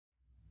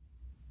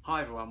Hi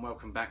everyone,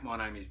 welcome back. My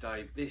name is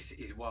Dave. This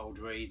is Wilde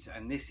Reads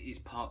and this is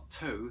part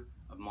 2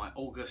 of my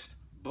August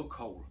book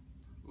haul.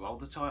 Roll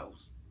the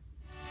titles.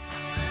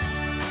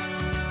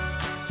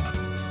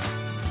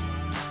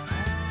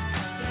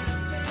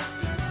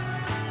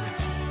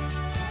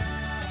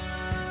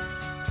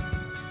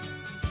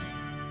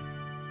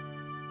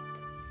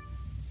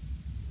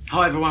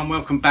 Hi everyone,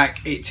 welcome back.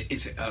 It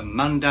is a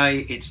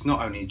Monday. It's not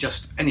only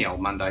just any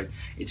old Monday,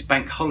 it's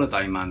Bank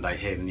Holiday Monday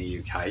here in the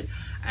UK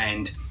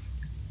and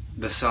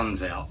the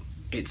sun's out.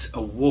 It's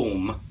a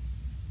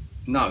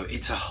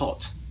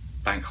hot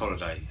bank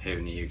holiday here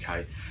in the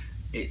UK.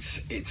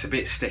 It's a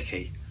bit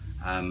sticky,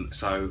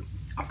 so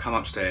I've come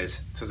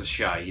upstairs to the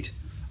shade.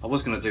 I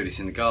was going to do this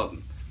in the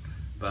garden,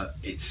 but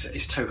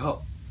it's too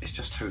hot. It's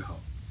just too hot.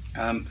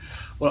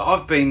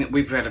 Well,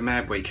 we've had a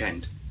mad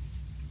weekend.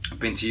 I've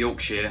been to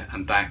Yorkshire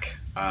and back,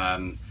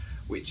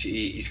 which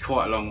is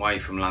quite a long way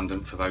from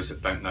London for those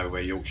that don't know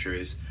where Yorkshire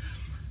is.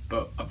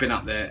 But I've been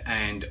up there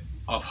and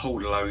I've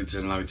hauled loads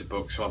and loads of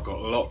books, so I've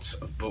got lots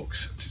of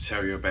books to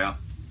tell you about.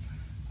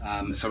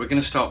 So we're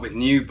going to start with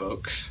new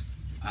books,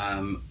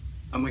 and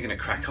we're going to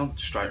crack on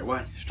straight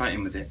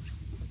in with it.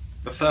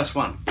 The first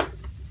one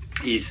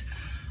is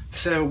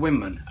Sarah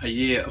Winman, A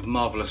Year of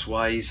Marvellous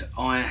Ways.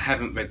 I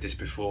haven't read this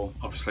before,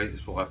 obviously,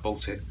 that's why I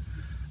bought it.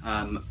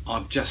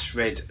 I've just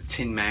read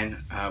Tin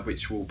Man,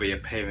 which will be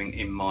appearing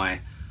in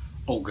my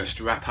August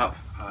wrap-up,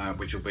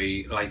 which will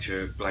be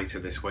later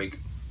this week.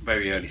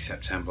 Very early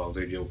September I'll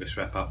do the August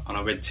wrap-up. And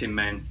I read Tin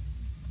Man.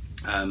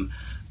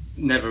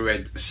 Never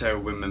read Sarah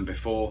Winman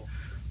before.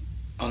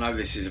 I know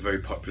this is a very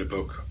popular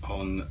book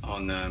on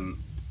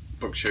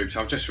BookTube,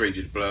 so I'll just read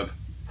you the blurb.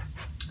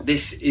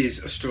 This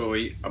is a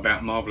story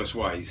about marvellous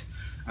ways.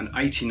 An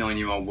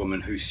 89-year-old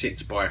woman who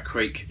sits by a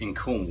creek in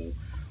Cornwall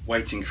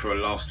waiting for a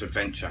last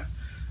adventure.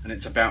 And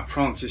it's about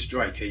Francis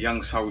Drake, a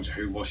young soldier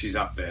who washes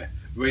up there,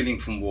 reeling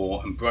from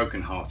war and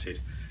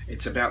broken-hearted.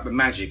 It's about the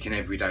magic in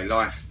everyday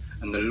life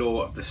and the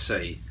law of the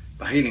sea,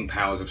 the healing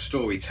powers of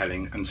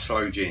storytelling and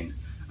slow gin,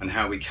 and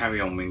how we carry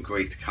on when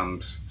grief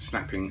comes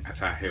snapping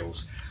at our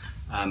heels.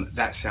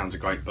 That sounds a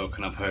great book,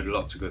 and I've heard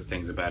lots of good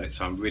things about it,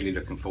 so I'm really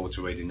looking forward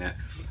to reading that.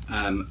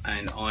 And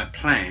I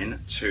plan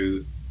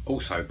to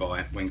also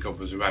buy When God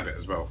Was a Rabbit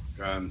as well,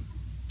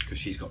 because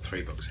she's got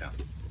 3 books out.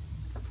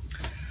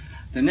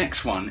 The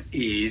next one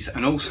is,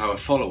 and also a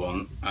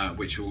follow-on,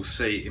 which we'll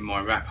see in my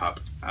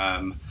wrap-up,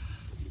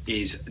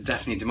 is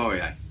Daphne de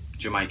Maurier,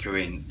 Jamaica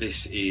Inn.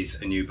 This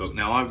is a new book.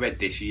 Now, I read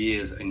this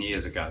years and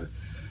years ago,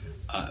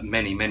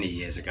 many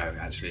years ago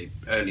actually,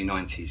 early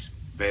 90s,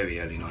 very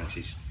early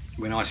 90s,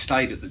 when I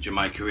stayed at the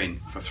Jamaica Inn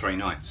for 3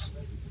 nights,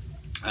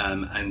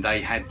 and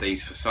they had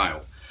these for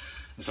sale.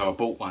 So I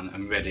bought one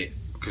and read it,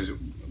 because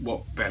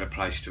what better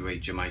place to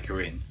read Jamaica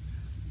Inn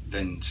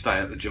than stay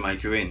at the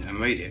Jamaica Inn and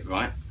read it,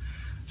 right?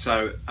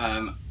 So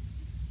I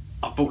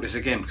bought this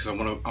again because I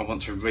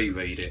want to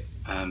reread it,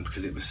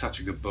 because it was such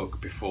a good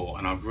book before,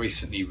 and I've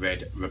recently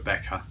read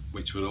Rebecca,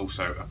 which will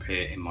also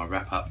appear in my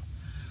wrap-up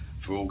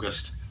for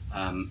August.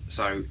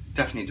 So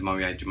Daphne de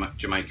Maurier,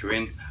 Jamaica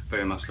Inn,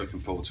 very much looking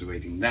forward to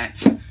reading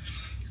that.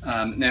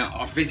 Now,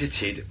 I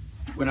visited,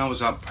 when I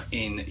was up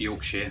in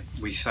Yorkshire,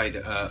 we stayed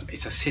at,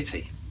 it's a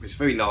city, it's a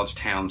very large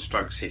town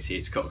stroke city,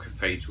 it's got a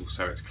cathedral,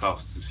 so it's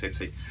classed as a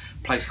city,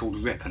 a place called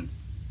Ripon.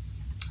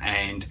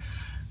 And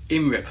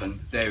in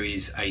Ripon there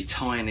is a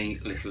tiny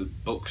little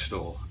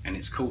bookstore, and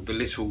it's called the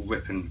Little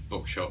Ripon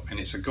Bookshop, and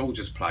it's a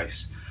gorgeous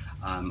place.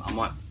 I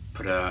might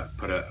put a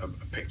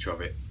picture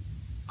of it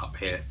up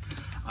here,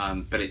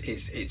 but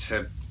it's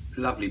a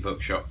lovely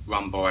bookshop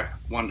run by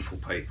wonderful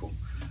people.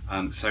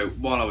 So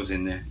while I was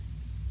in there,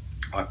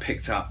 I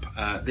picked up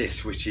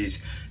this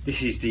is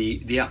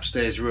the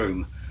Upstairs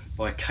Room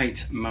by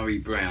Kate Murray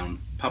Brown,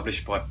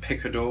 published by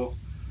Picador.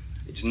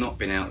 It's not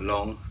been out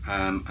long,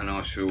 and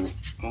I shall,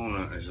 oh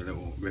no, there's a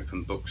little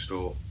Ripon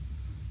bookstore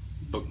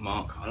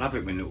bookmark. I love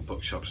it when little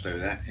bookshops do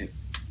that.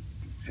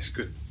 It's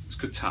good, it's a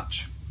good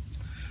touch.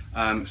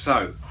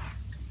 So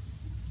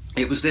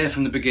it was there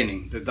from the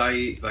beginning, the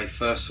day they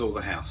first saw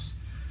the house.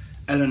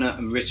 Eleanor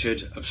and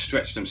Richard have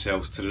stretched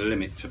themselves to the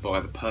limit to buy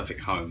the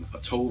perfect home, a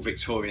tall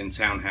Victorian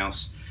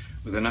townhouse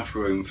with enough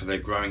room for their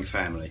growing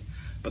family,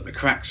 but the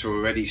cracks are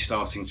already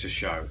starting to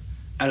show.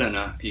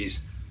 Eleanor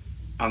is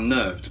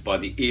unnerved by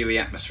the eerie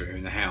atmosphere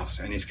in the house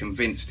and is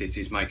convinced it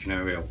is making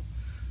her ill.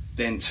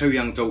 Then 2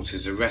 young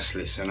daughters are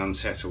restless and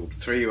unsettled.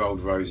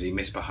 3-year-old Rosie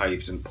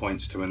misbehaves and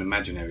points to an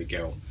imaginary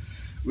girl.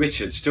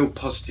 Richard, still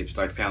positive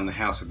they found the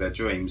house of their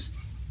dreams,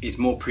 is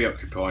more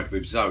preoccupied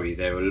with Zoe,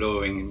 their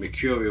alluring,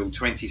 mercurial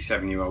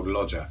 27-year-old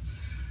lodger.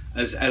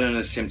 As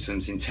Eleanor's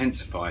symptoms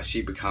intensify,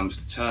 she becomes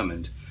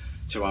determined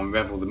to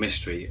unravel the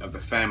mystery of the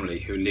family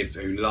who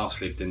last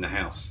lived in the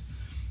house.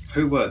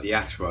 Who were the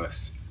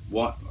Ashworths?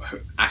 Why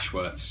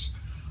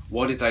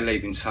did they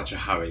leave in such a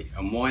hurry?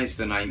 And why is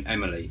the name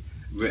Emily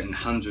written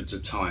hundreds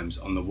of times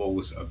on the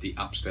walls of the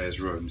upstairs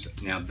rooms?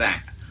 Now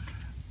that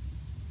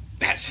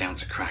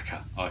sounds a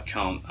cracker.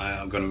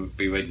 I'm going to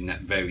be reading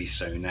that very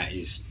soon. That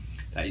is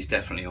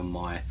definitely on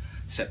my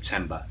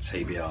September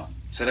TBR.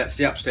 So that's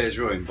The Upstairs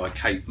Room by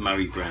Kate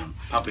Murray Brown,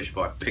 published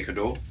by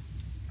Picador.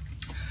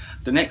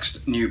 The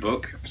next new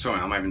book,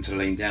 sorry, I'm having to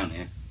lean down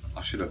here.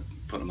 I should have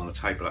put them on the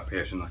table up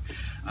here, shouldn't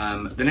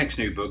I? The next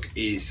new book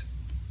is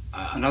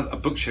a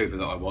booktuber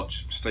that I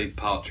watch, Steve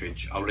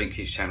Partridge. I'll link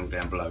his channel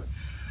down below.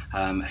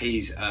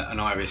 He's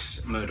an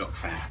Iris Murdoch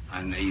fan,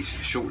 and he's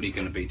shortly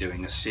going to be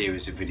doing a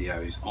series of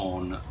videos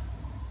on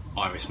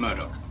Iris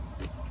Murdoch.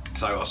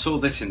 So I saw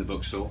this in the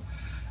bookstore.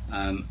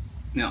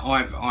 Now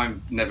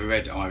I've never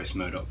read Iris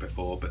Murdoch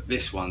before, but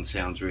this one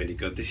sounds really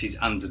good. This is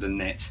Under the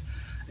Net.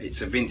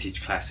 It's a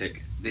vintage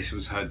classic. This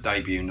was her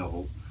debut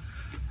novel,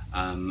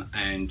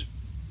 and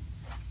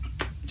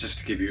just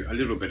to give you a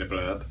little bit of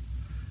blurb,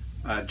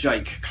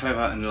 Jake, clever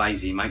and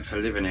lazy, makes a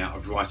living out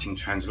of writing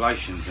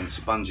translations and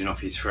sponging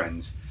off his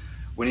friends.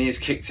 When he is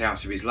kicked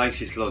out of his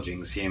latest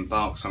lodgings, he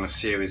embarks on a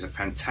series of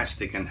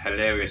fantastic and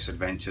hilarious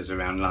adventures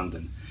around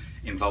London,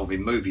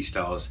 involving movie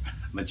stars,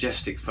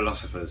 majestic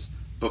philosophers,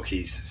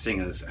 bookies,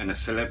 singers, and a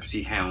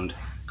celebrity hound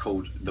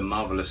called the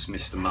Marvellous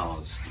Mr.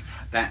 Mars.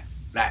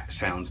 That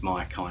sounds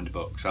my kind of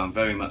book, so I'm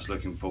very much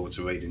looking forward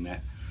to reading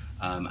that,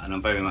 and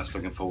I'm very much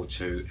looking forward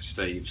to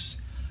Steve's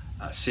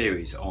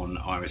series on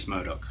Iris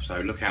Murdoch, so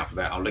look out for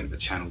that. I'll link the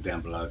channel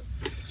down below.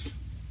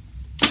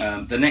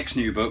 The next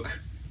new book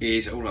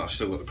is, oh, I've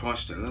still got the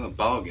price, a little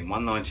bargain,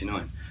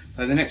 £1.99.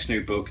 So the next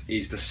new book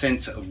is The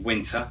Centre of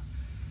Winter,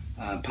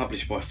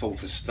 published by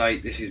Fourth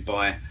Estate. This is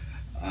by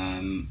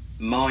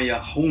Marya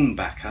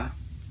Hornbacher,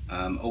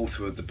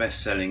 author of the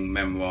best-selling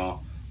memoir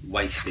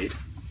Wasted,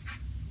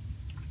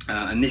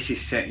 and this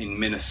is set in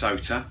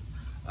Minnesota.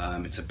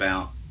 It's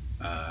about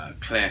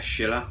Claire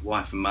Schiller,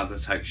 wife and mother,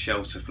 takes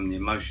shelter from the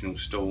emotional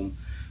storm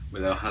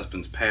with her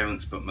husband's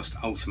parents, but must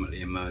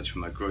ultimately emerge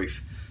from her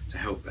grief to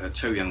help her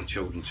two young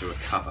children to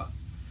recover.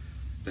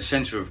 The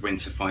Centre of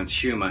Winter finds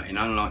humour in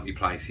unlikely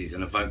places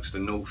and evokes the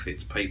North,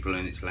 its people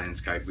and its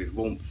landscape with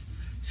warmth,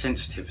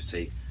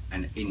 sensitivity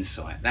and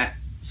insight. That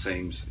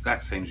seems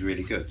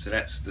really good. So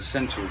that's The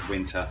Centre of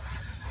Winter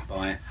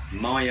by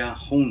Marya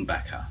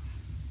Hornbacher.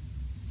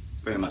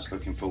 Very much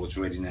looking forward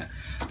to reading that.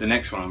 The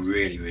next one I'm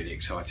really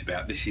excited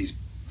about. This is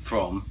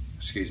from,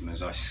 excuse me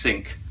as I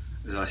sink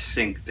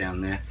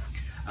down there.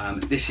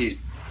 This is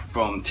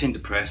from Tinder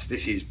Press.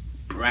 This is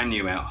brand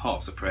new out, hot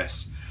off the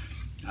press.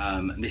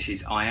 This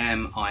is I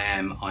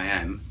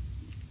Am,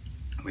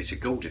 which is a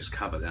gorgeous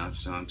cover there,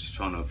 so I'm just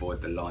trying to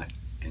avoid the light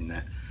in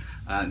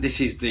that. This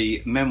is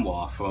the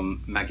memoir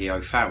from Maggie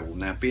O'Farrell.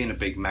 Now, being a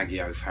big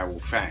Maggie O'Farrell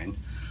fan,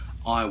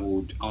 I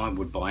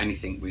would buy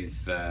anything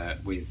with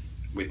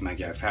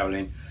Maggie O'Farrell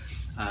in,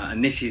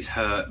 and this is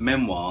her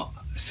memoir,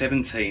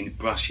 17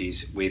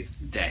 Brushes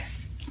with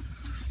Death.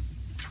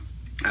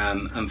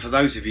 And for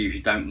those of you who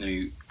don't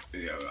know,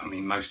 I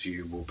mean, most of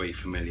you will be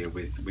familiar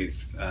with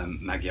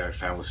Maggie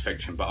O'Farrell's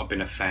fiction, but I've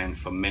been a fan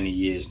for many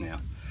years now.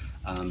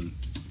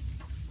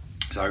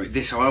 So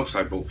this I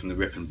also bought from the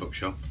Ripon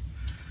bookshop.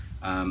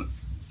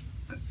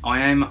 I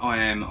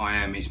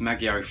Am is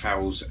Maggie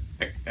O'Farrell's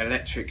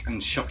electric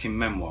and shocking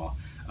memoir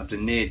of the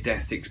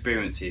near-death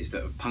experiences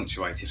that have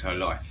punctuated her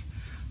life.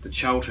 The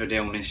childhood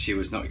illness she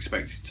was not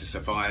expected to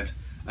survive,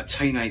 a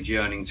teenage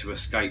yearning to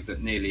escape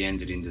that nearly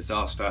ended in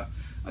disaster,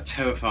 a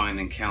terrifying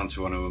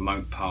encounter on a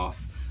remote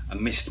path, a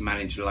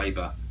mismanaged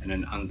labour in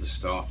an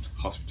understaffed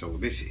hospital.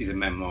 This is a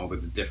memoir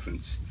with a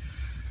difference.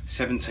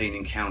 17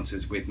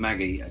 encounters with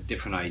Maggie at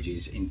different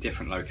ages in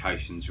different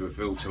locations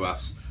reveal to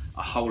us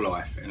a whole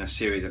life in a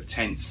series of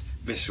tense,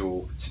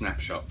 visceral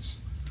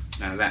snapshots.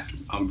 Now that,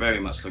 I'm very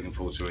much looking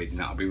forward to reading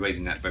that. I'll be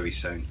reading that very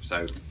soon,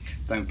 so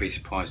don't be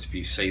surprised if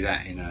you see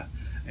that in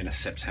a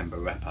September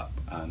wrap-up.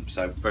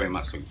 So very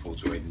much looking forward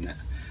to reading that.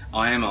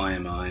 I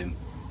Am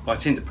by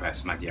Tinder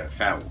Press, Maggie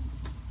O'Farrell.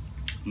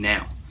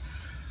 Now,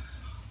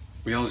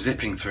 we are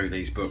zipping through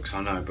these books,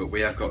 I know, but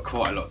we have got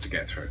quite a lot to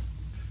get through.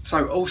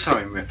 So also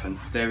in Ripon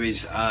there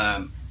is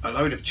a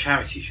load of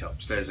charity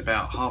shops. There's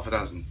about half a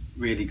dozen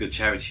really good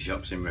charity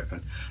shops in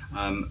Ripon,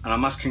 and I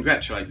must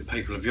congratulate the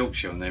people of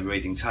Yorkshire on their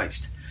reading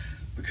taste,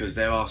 because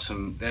there are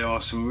some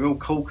real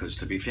corkers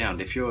to be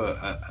found. If you're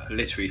a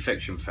literary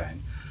fiction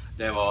fan,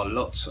 there are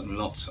lots and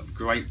lots of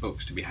great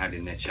books to be had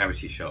in their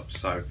charity shops.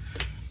 So,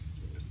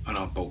 and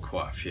I've bought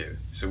quite a few.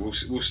 So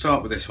we'll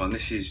start with this one.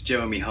 This is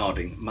Jeremy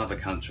Harding, Mother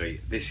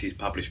Country. This is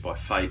published by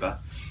Faber.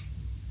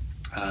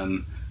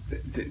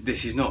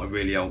 This is not a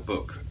really old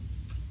book.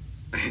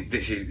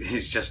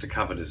 It's just a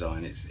cover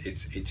design.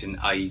 It's an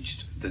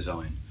aged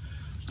design,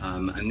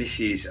 and this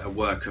is a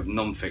work of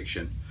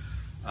non-fiction.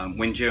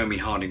 When Jeremy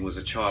Harding was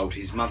a child,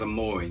 his mother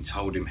Maurier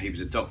told him he was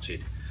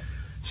adopted.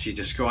 She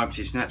described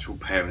his natural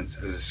parents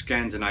as a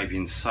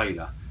Scandinavian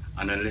sailor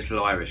and a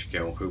little Irish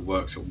girl who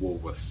worked at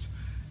Woolworths.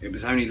 It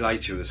was only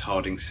later, as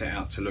Harding set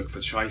out to look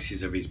for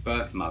traces of his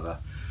birth mother,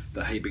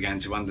 that he began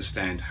to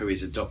understand who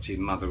his adopted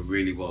mother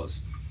really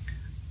was,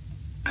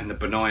 and the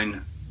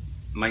benign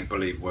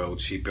make-believe world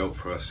she built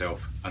for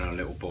herself and her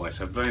little boy.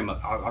 So very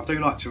much, I do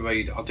like to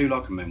read. I do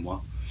like a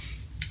memoir,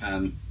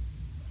 and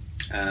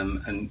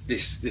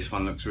this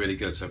one looks really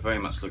good. So very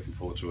much looking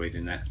forward to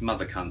reading that.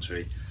 Mother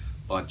Country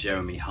by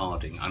Jeremy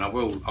Harding, and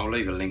I'll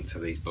leave a link to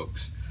these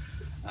books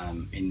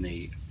in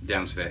the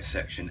down to there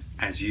section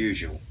as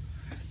usual.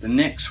 The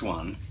next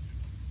one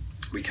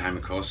we came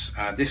across,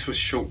 this was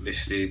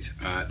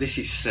shortlisted, this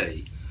is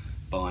C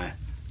by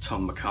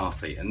Tom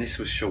McCarthy, and this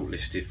was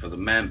shortlisted for the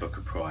Man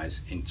Booker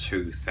Prize in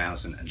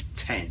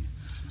 2010.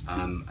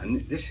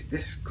 And this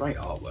is great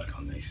artwork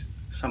on these.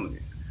 Some of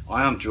it,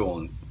 I am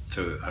drawn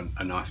to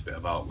a nice bit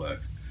of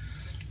artwork.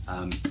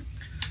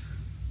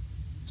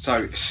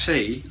 So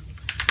C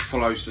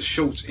follows the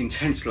short,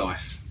 intense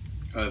life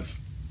of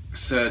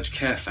Serge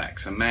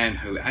Carfax, a man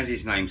who, as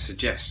his name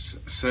suggests,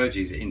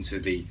 surges into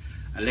the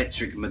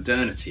electric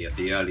modernity of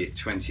the early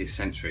 20th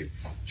century,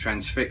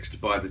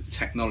 transfixed by the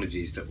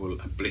technologies that will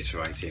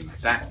obliterate him.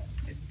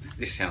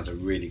 This sounds a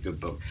really good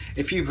book.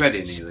 If you've read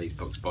any of these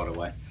books, by the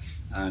way,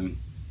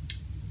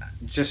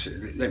 just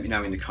let me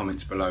know in the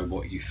comments below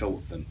what you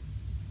thought of them,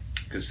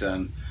 because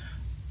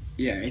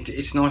yeah,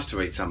 it's nice to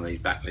read some of these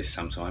backlists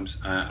sometimes,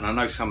 and I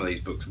know some of these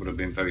books would have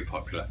been very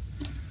popular.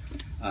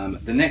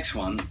 The next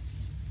one,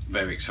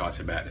 very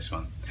excited about this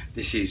one.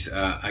 This is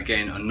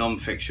again a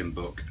non-fiction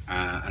book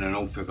and an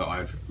author that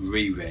I've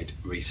reread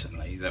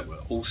recently that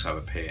will also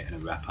appear in a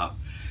wrap-up.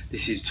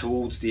 This is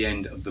Towards the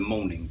End of the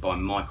Morning by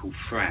Michael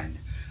Frayn,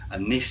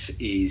 and this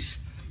is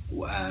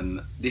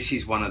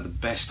one of the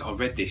best. I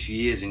read this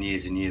years and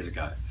years and years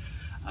ago.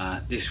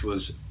 This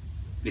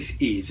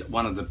is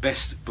one of the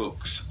best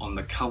books on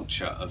the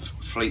culture of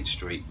Fleet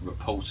Street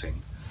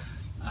reporting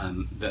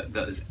that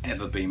has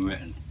ever been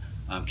written.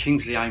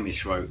 Kingsley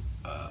Amis wrote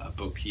a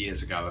book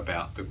years ago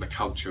about the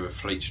culture of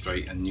Fleet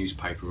Street and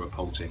newspaper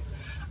reporting,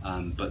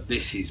 but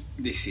this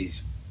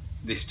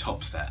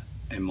tops that,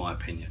 in my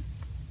opinion.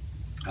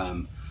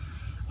 And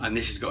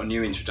this has got a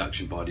new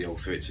introduction by the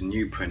author. It's a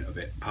new print of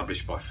it,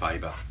 published by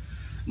Faber.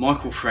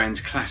 Michael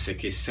Frayn's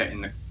classic is set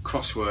in the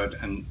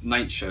crossword and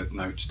nature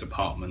notes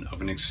department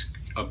of an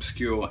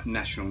obscure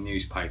national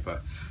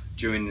newspaper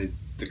during the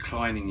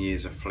declining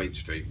years of Fleet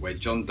Street, where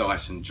John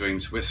Dyson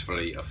dreams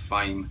wistfully of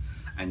fame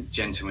and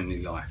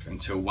gentlemanly life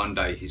until one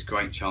day his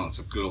great chance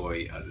of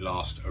glory at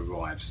last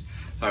arrives.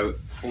 So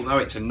although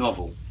it's a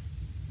novel,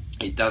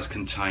 it does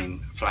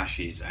contain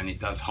flashes and it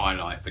does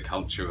highlight the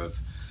culture of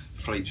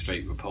Fleet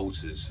Street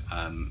reporters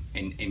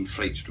in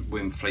Fleet Street,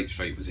 when Fleet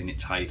Street was in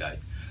its heyday.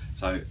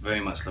 So very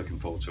much looking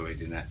forward to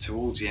reading that.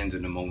 Towards the End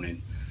of the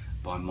Morning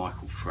by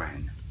Michael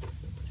Frayn.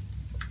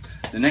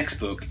 The next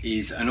book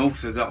is an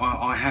author that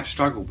I have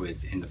struggled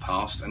with in the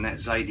past, and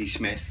that's Zadie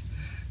Smith.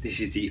 This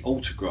is The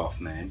Autograph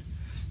Man.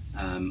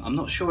 I'm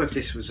not sure if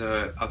this was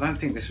I don't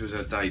think this was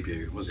a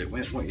debut, was it?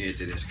 What year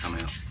did this come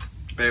out?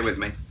 Bear with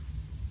me.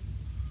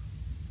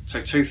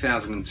 So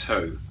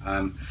 2002.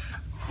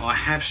 I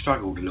have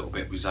struggled a little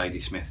bit with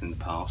Zadie Smith in the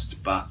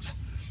past, but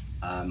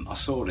I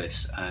saw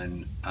this,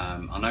 and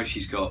I know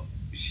she's got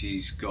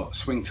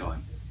Swing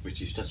Time,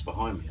 which is just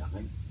behind me, I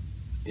think.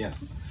 Yeah,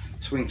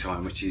 Swing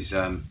Time, which is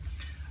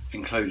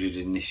included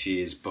in this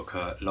year's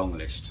Booker long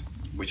list,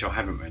 which I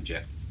haven't read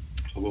yet.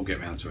 I will get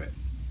round to it,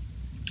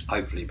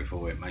 hopefully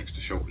before it makes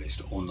the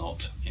shortlist, or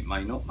not. It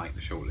may not make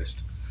the shortlist.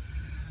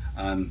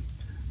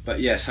 But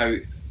yeah, so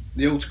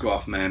The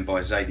Autograph Man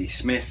by Zadie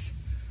Smith.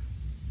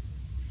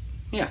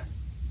 Yeah,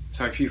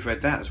 so if you've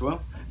read that as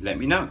well, let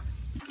me know.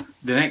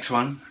 The next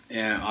one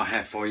I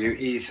have for you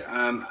is,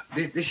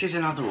 this is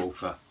another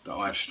author that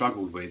I've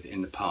struggled with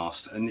in the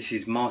past, and this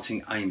is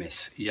Martin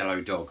Amis,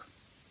 Yellow Dog.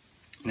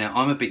 Now,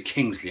 I'm a big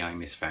Kingsley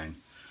Amis fan,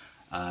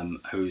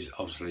 who's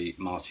obviously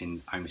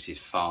Martin Amis's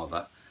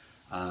father.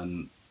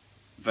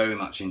 Very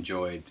much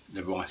enjoyed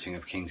the writing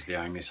of Kingsley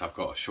Amis. I've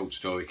got a short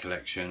story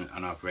collection,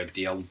 and I've read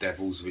The Old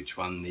Devils, which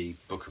won the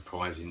Booker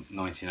Prize in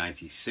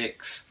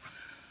 1986,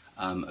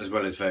 as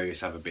well as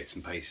various other bits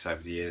and pieces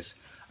over the years.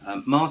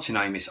 Martin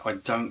Amis I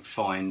don't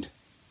find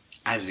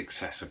as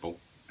accessible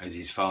as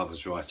his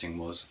father's writing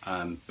was,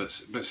 but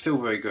still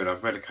very good.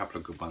 I've read a couple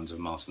of good ones of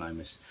Martin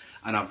Amis,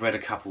 and I've read a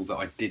couple that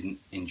I didn't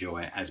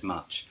enjoy as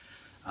much.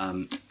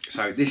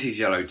 So this is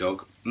Yellow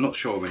Dog. I'm not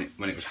sure when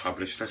it was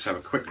published. Let's have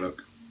a quick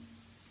look.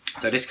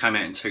 So this came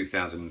out in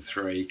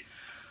 2003.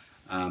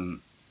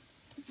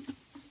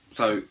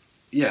 So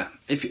yeah,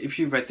 if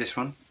you read this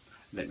one,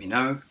 let me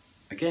know.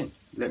 Again,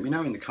 let me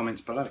know in the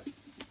comments below.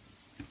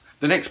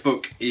 The next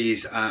book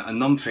is a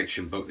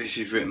non-fiction book. This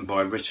is written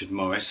by Richard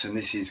Morris, and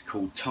this is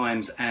called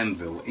Times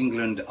Anvil,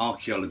 England,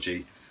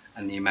 Archaeology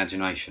and the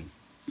Imagination.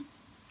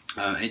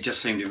 It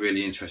just seemed a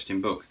really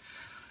interesting book.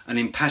 An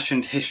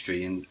impassioned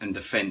history and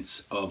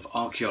defence of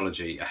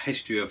archaeology, a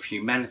history of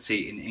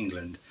humanity in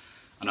England,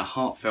 and a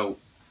heartfelt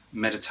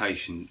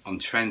meditation on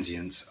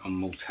transience and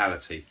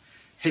mortality.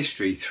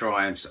 History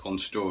thrives on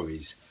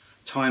stories.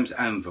 Times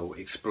Anvil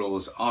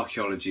explores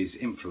archaeology's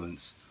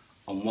influence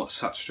on what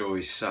such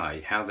stories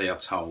say, how they are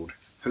told,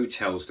 who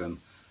tells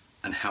them,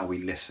 and how we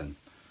listen.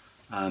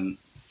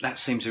 That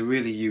seems a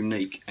really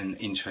unique and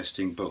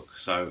interesting book,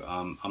 so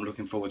I'm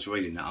looking forward to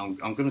reading that.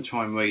 I'm going to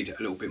try and read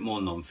a little bit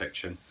more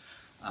non-fiction,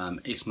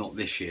 if not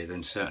this year,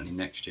 then certainly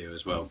next year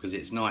as well, because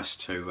it's nice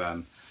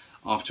to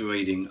after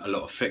reading a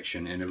lot of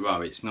fiction in a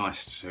row, it's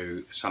nice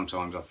to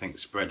sometimes, I think,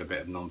 spread a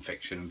bit of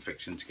non-fiction and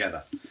fiction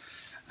together.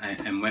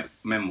 And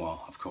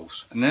memoir, of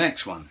course. And the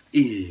next one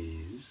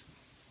is,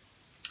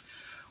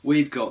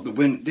 we've got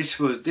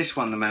this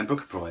won the Man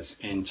Booker Prize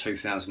in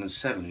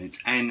 2007, and it's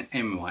Anne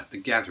Enright, The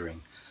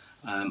Gathering.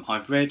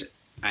 I've read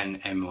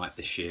Anne Enright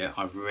this year.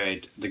 I've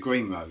read The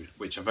Green Road,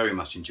 which I very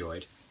much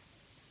enjoyed.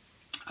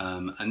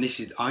 And this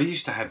is, I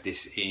used to have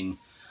this in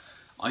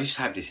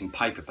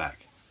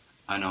paperback,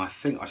 and I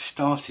think I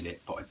started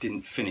it, but I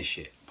didn't finish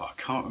it. But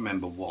I can't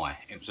remember why.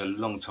 It was a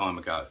long time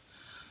ago.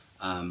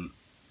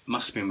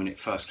 Must have been when it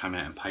first came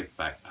out in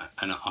paperback,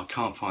 and I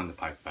can't find the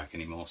paperback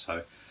anymore.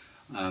 So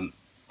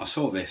I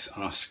saw this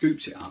and I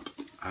scooped it up,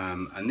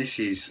 and this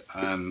is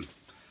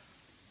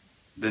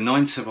the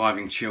 9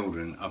 surviving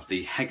children of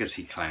the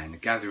Hegarty clan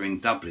gather in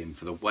Dublin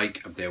for the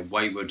wake of their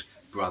wayward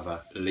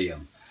brother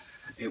Liam.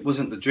 It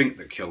wasn't the drink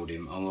that killed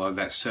him, although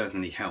that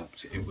certainly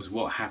helped. It was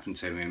what happened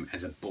to him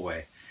as a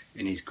boy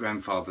in his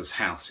grandfather's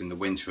house in the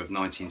winter of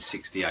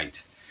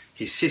 1968.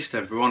 His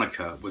sister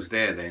Veronica was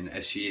there then,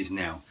 as she is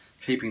now,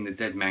 keeping the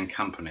dead man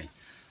company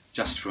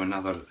just for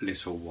another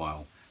little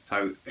while.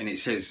 So, and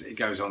it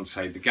goes on to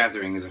say, The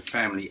Gathering is a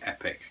family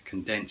epic,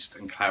 condensed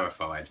and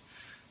clarified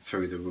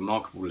through the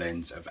remarkable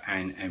lens of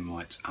Anne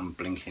Enright's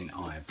unblinking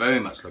eye. Very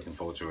much looking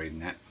forward to reading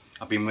that.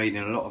 I've been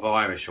reading a lot of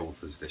Irish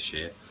authors this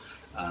year,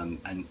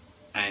 and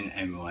Anne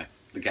Enright,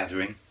 The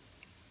Gathering,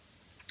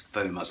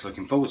 very much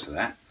looking forward to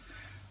that.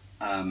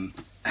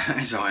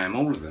 As I am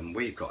all of them.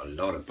 We've got a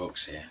lot of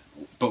books here,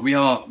 but we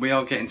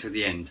are getting to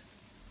the end.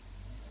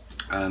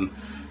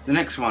 The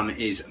next one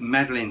is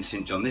Madeleine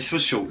St John. This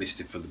was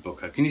shortlisted for the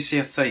Booker. Can you see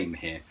a theme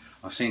here?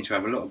 I seem to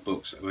have a lot of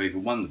books that have either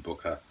won the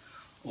Booker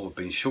or have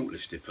been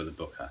shortlisted for the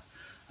Booker.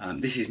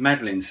 This is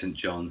Madeleine St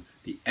John,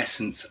 The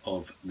Essence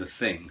of the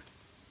Thing,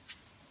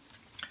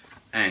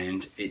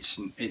 and it's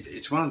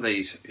one of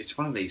these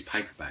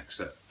paperbacks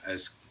that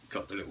has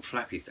got the little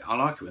flappy thing. I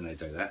like it when they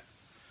do that.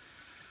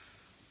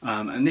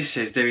 And this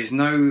says, there is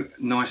no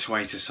nice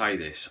way to say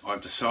this.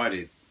 I've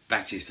decided,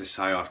 that is to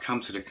say, I've come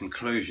to the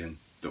conclusion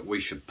that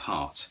we should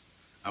part,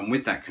 and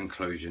with that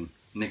conclusion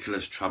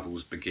Nicola's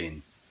troubles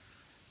begin.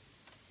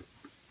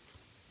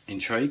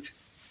 Intrigued?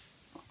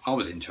 I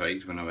was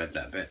intrigued when I read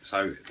that bit,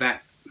 so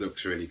that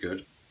looks really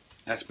good.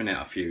 That's been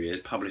out a few years,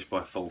 published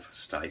by Fourth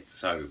Estate,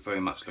 so very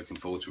much looking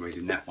forward to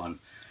reading that one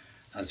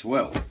as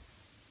well.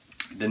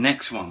 The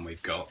next one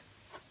we've got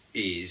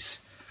is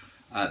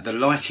The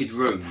Lighted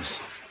Rooms.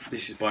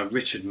 This is by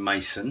Richard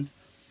Mason.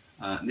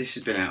 This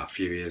has been out a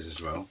few years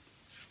as well.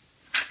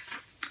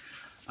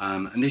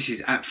 And this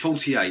is at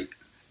 48.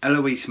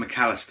 Eloise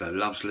McAllister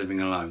loves living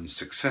alone,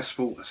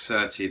 successful,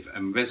 assertive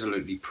and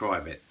resolutely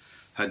private.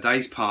 Her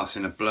days pass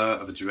in a blur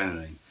of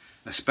adrenaline,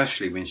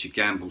 especially when she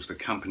gambles the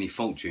company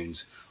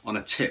fortunes on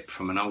a tip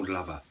from an old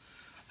lover.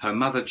 Her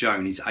mother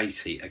Joan is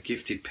 80, a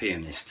gifted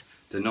pianist,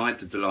 denied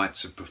the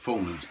delights of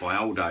performance by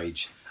old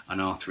age and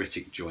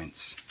arthritic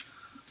joints.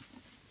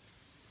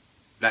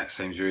 That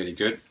seems really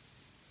good.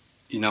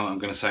 You know what I'm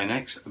going to say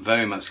next?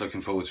 Very much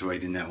looking forward to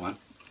reading that one.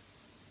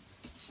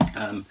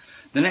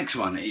 The next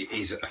one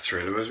is a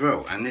thriller as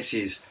well, and this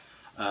is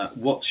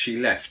What She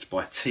Left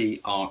by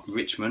T.R.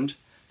 Richmond.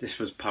 This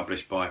was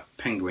published by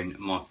Penguin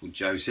Michael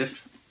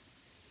Joseph.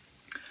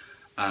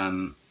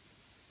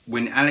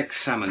 When Alex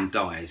Salmon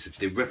dies,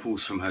 the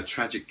ripples from her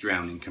tragic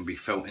drowning can be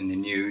felt in the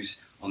news,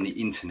 on the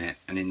internet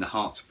and in the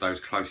hearts of those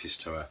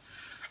closest to her.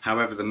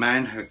 However, the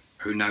man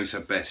who knows her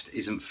best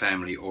isn't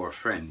family or a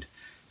friend.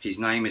 His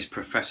name is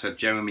Professor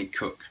Jeremy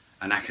Cook,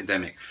 an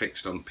academic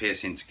fixed on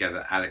piecing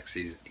together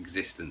Alex's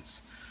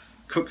existence.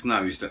 Cook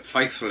knows that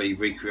faithfully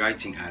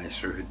recreating Alice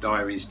through her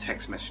diaries,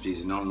 text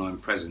messages and online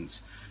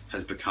presence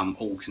has become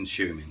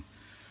all-consuming.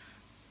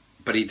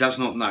 But he does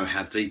not know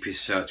how deep his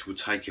search will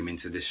take him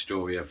into this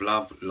story of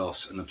love,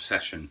 loss and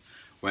obsession,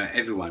 where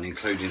everyone,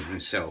 including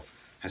himself,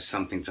 has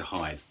something to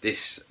hide.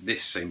 This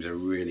seems a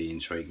really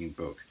intriguing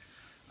book.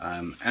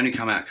 Only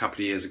come out a couple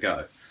of years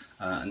ago,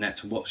 and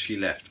that's What She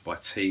Left by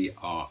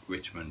T.R.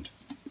 Richmond.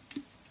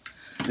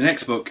 The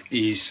next book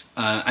is,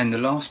 and the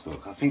last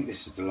book, I think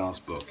this is the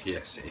last book,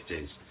 yes it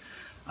is.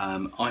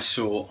 I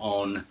saw,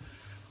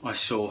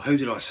 who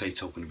did I see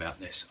talking about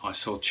this? I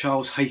saw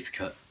Charles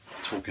Heathcote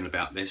talking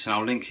about this, and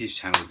I'll link his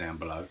channel down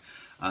below.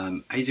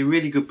 He's a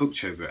really good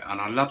booktuber, and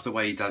I love the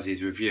way he does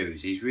his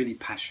reviews. He's really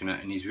passionate,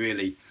 and he's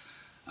really,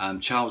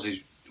 Charles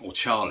is, or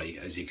Charlie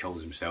as he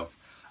calls himself,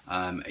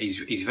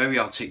 he's very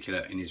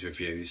articulate in his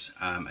reviews,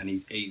 and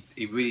he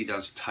really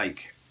does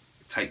take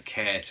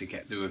care to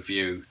get the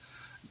review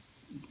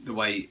the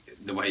way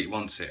he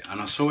wants it.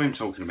 And I saw him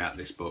talking about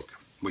this book,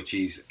 which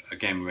he's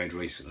again read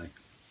recently,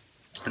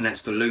 and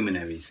that's The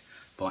Luminaries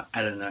by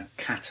Eleanor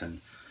Catton.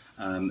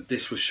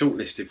 This was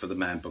shortlisted for the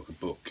Man Booker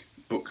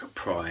Book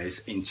Prize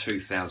in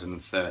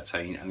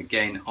 2013, and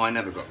again I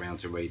never got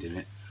round to reading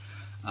it.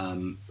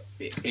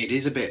 It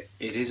is a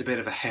bit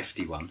of a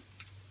hefty one.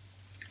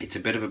 It's a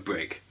bit of a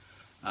brick.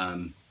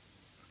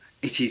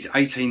 It is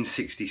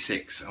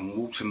 1866, and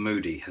Walter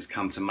Moody has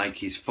come to make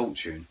his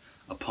fortune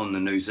upon the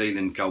New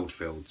Zealand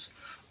goldfields.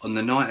 On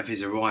the night of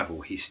his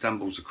arrival, he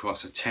stumbles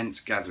across a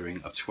tense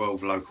gathering of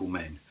 12 local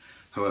men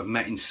who have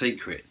met in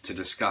secret to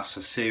discuss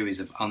a series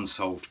of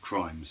unsolved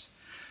crimes.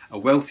 A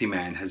wealthy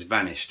man has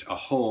vanished, a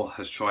whore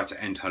has tried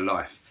to end her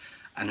life,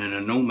 and an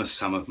enormous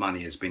sum of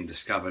money has been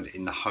discovered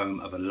in the home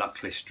of a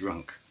luckless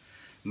drunk.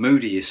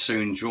 Moody is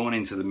soon drawn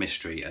into the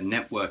mystery, a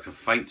network of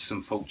fates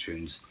and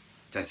fortunes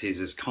that is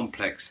as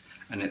complex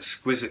and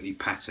exquisitely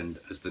patterned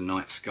as the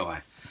night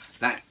sky.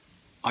 That,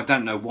 I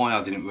don't know why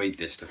I didn't read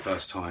this the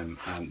first time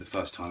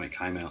it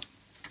came out,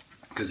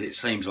 because it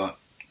seems like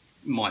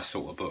my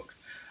sort of book.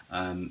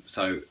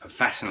 So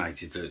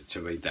fascinated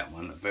to read that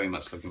one. Very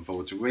much looking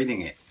forward to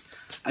reading it,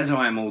 as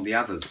I am all the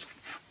others.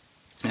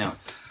 Now,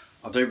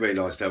 I do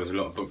realise there was a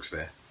lot of books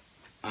there,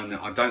 and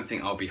I don't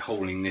think I'll be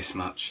hauling this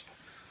much,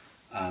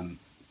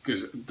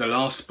 because the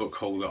last book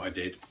haul that I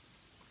did,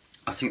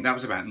 I think that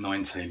was about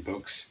 19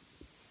 books.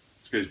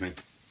 Excuse me.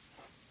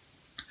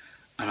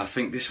 And I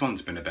think this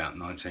one's been about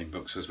 19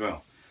 books as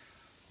well,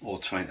 or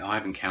 20. I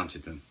haven't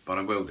counted them, but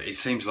I will. It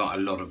seems like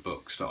a lot of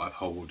books that I've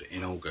hauled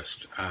in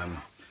August.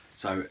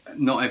 So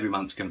not every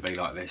month's going to be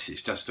like this.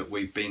 It's just that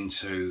we've been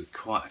to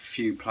quite a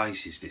few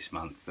places this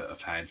month that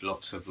have had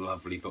lots of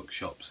lovely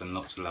bookshops and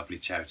lots of lovely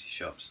charity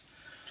shops.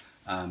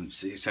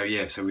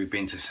 So we've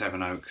been to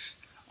Sevenoaks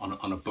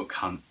on a book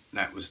hunt.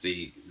 That was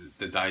the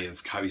day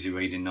of Cosy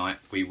Reading Night.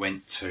 We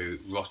went to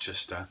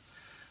Rochester,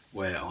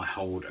 where I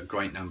hold a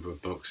great number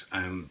of books.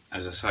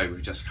 As I say,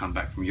 we've just come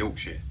back from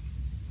Yorkshire.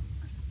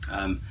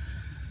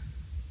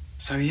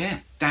 So yeah,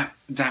 that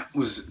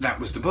was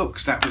the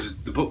books. That was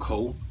the book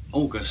haul,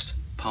 August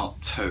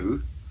part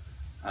 2.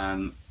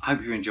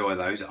 Hope you enjoy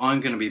those. I'm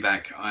going to be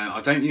back.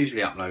 I don't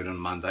usually upload on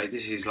Monday.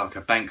 This is like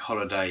a bank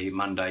holiday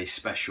Monday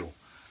special.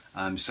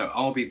 So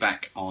I'll be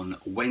back on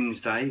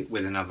Wednesday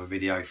with another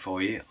video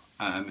for you.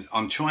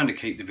 I'm trying to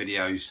keep the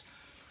videos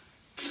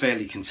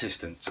fairly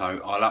consistent,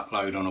 so I'll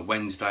upload on a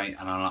Wednesday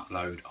and I'll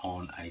upload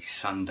on a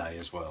Sunday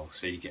as well,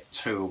 so you get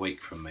 2 a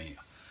week from me.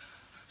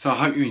 So I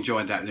hope you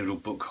enjoyed that little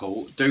book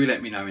haul. Do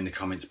let me know in the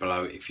comments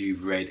below if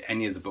you've read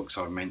any of the books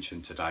I've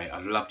mentioned today.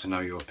 I'd love to know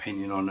your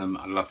opinion on them.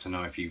 I'd love to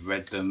know if you've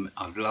read them.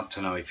 I'd love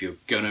to know if you're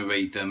going to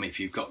read them, if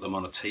you've got them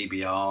on a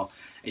TBR,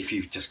 if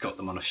you've just got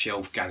them on a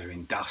shelf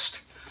gathering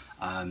dust.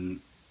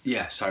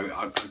 Yeah, so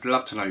I'd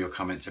love to know your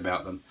comments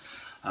about them.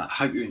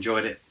 Hope you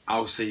enjoyed it.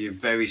 I'll see you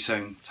very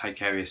soon. Take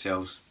care of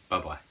yourselves.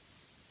 Bye bye.